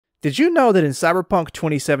Did you know that in Cyberpunk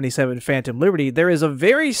 2077 Phantom Liberty, there is a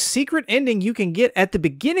very secret ending you can get at the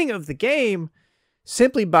beginning of the game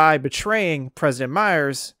simply by betraying President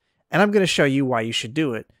Myers, and I'm going to show you why you should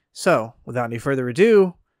do it. So, without any further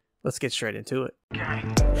ado, let's get straight into it.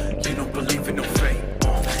 You don't believe in no fate.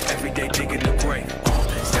 Every day digging the grave.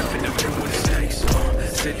 Step in the pit with the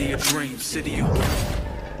stakes. City of dreams, city of...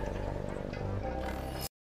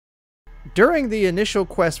 During the initial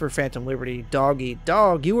quest for Phantom Liberty, Dog Eat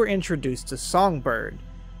Dog, you were introduced to Songbird,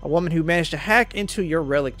 a woman who managed to hack into your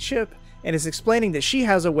relic chip and is explaining that she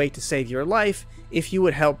has a way to save your life if you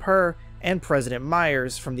would help her and President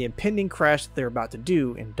Myers from the impending crash that they're about to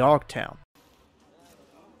do in Dogtown.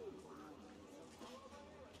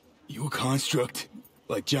 You a construct?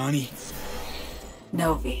 Like Johnny?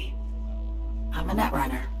 No, V. I'm a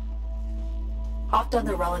netrunner. Hopped on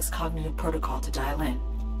the Relic's cognitive protocol to dial in.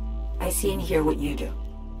 I see and hear what you do.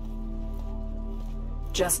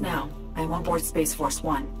 Just now, I'm on board Space Force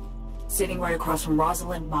 1, sitting right across from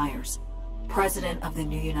Rosalind Myers, President of the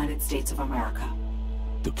new United States of America.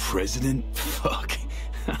 The President? Fuck.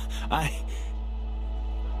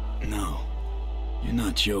 No. You're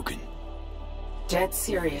not joking. Dead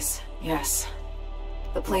serious, yes.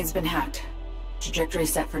 The plane's been hacked. Trajectory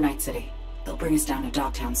set for Night City. They'll bring us down to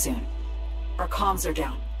Dogtown soon. Our comms are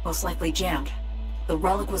down, most likely jammed. The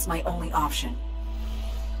Relic was my only option.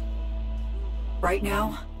 Right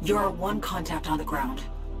now, you're our one contact on the ground.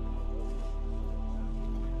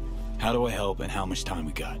 How do I help and how much time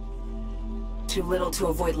we got? Too little to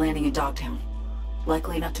avoid landing in Dogtown.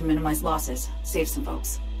 Likely enough to minimize losses, save some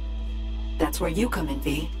folks. That's where you come in,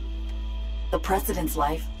 V. The President's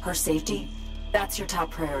life, her safety, that's your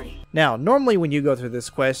top priority. Now, normally when you go through this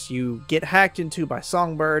quest, you get hacked into by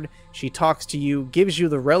Songbird. She talks to you, gives you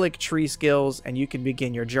the relic tree skills, and you can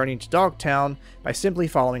begin your journey to Dogtown by simply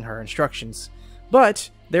following her instructions.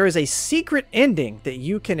 But there is a secret ending that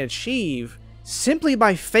you can achieve simply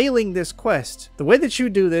by failing this quest. The way that you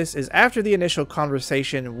do this is after the initial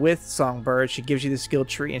conversation with Songbird, she gives you the skill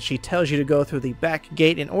tree and she tells you to go through the back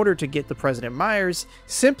gate in order to get to President Myers.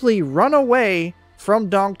 Simply run away from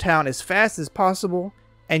Dogtown as fast as possible,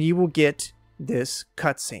 and you will get this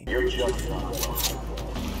cutscene.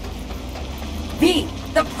 V,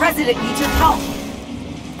 the President needs your help!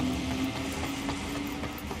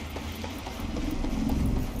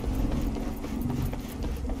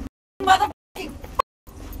 Motherfucking...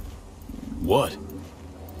 What?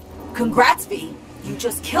 Congrats, V. You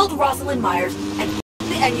just killed Rosalind Myers and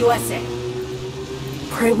the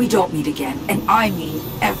NUSA. Pray we don't meet again, and I mean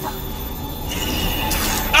ever.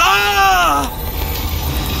 Ah!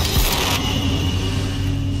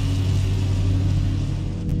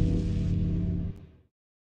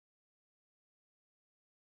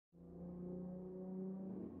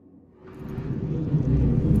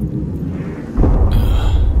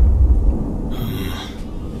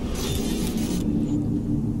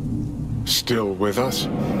 Still with us?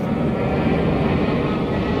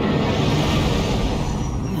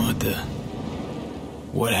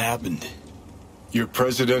 What happened? Your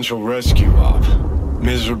presidential rescue op.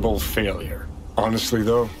 Miserable failure. Honestly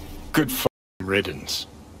though, good f***ing riddance.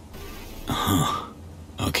 Huh.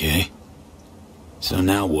 Okay. So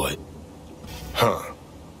now what? Huh.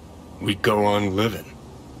 We go on living.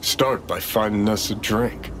 Start by finding us a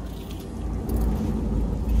drink.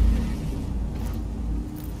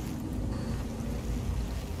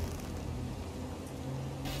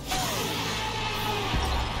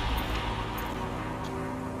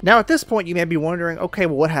 Now at this point you may be wondering, okay,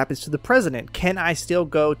 well what happens to the President? Can I still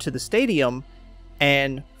go to the stadium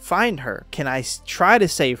and find her? Can I try to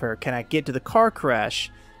save her? Can I get to the car crash?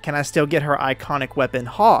 Can I still get her iconic weapon,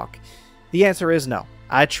 Hawk? The answer is no.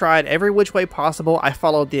 I tried every which way possible. I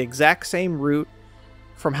followed the exact same route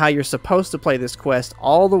from how you're supposed to play this quest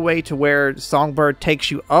all the way to where Songbird takes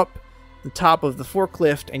you up the top of the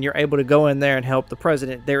forklift and you're able to go in there and help the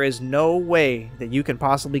President. There is no way that you can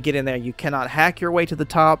possibly get in there. You cannot hack your way to the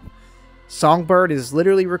top. Songbird is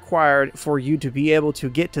literally required for you to be able to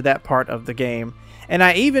get to that part of the game. And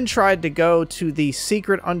I even tried to go to the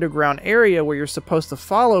secret underground area where you're supposed to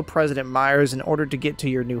follow President Myers in order to get to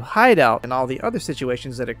your new hideout and all the other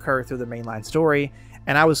situations that occur through the mainline story,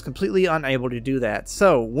 and I was completely unable to do that.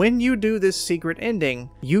 So when you do this secret ending,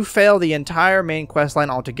 you fail the entire main questline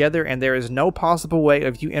altogether, and there is no possible way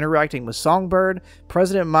of you interacting with Songbird,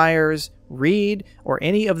 President Myers, Reed, or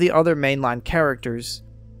any of the other mainline characters,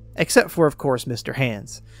 except for, of course, Mr.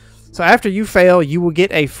 Hands. So after you fail, you will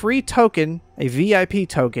get a free token, a VIP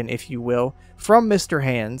token, if you will, from Mr.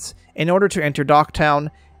 Hands in order to enter Dogtown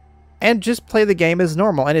and just play the game as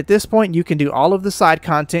normal. And at this point, you can do all of the side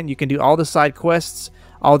content, you can do all the side quests,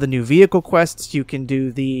 all the new vehicle quests, you can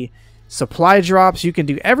do the supply drops, you can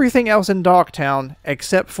do everything else in Dogtown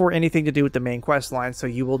except for anything to do with the main quest line. So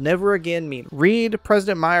you will never again meet Reed,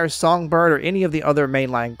 President Myers, Songbird, or any of the other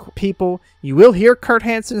mainline people. You will hear Kurt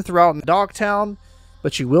Hansen throughout Dogtown,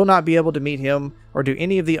 but you will not be able to meet him or do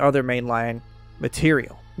any of the other mainline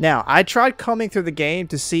material. Now, I tried combing through the game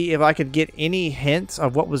to see if I could get any hints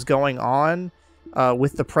of what was going on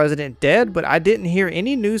with the president dead, but I didn't hear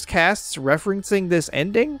any newscasts referencing this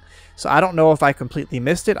ending, so I don't know if I completely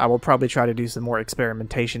missed it. I will probably try to do some more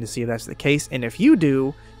experimentation to see if that's the case, and if you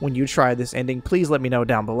do, when you try this ending, please let me know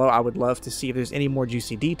down below. I would love to see if there's any more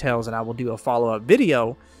juicy details, and I will do a follow-up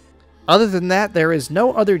video. Other than that, there is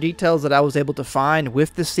no other details that I was able to find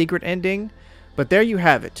with the secret ending, but there you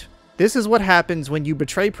have it. This is what happens when you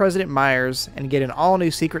betray President Myers and get an all-new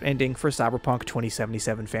secret ending for Cyberpunk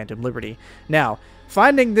 2077 Phantom Liberty. Now,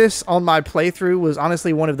 finding this on my playthrough was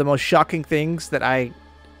honestly one of the most shocking things that I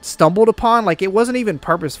stumbled upon. Like, it wasn't even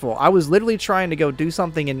purposeful. I was literally trying to go do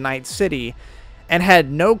something in Night City and had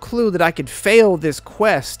no clue that I could fail this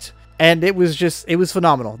quest. And it was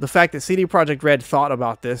phenomenal. The fact that CD Projekt Red thought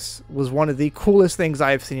about this was one of the coolest things I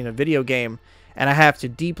have seen in a video game, and I have to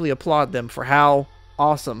deeply applaud them for how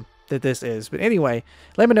awesome that this is. But anyway,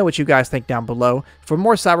 let me know what you guys think down below. For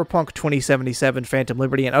more Cyberpunk 2077 Phantom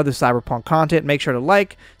Liberty and other Cyberpunk content, make sure to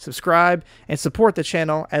like, subscribe, and support the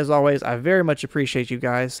channel. As always, I very much appreciate you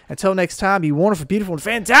guys. Until next time, you wonderful, beautiful, and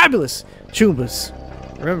fantabulous Choombas.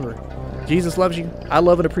 Remember, Jesus loves you, I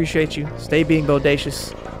love and appreciate you, stay being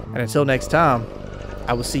bodacious, and until next time,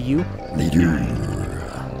 I will see you later.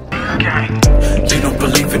 You don't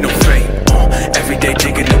believe in no fate, every day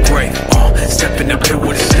digging the grave, stepping up here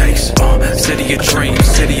with the stakes, city of dreams,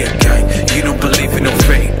 city of gang. You don't believe in no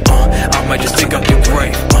fate, I might just dig up your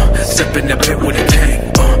grave, stepping up here with a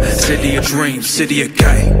gang, city of dreams, city of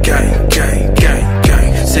gang, gang, gang, gang,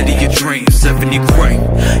 gang. City of dreams, live in your grave,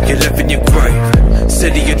 you live in your grave,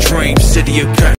 city of dreams, city of gang.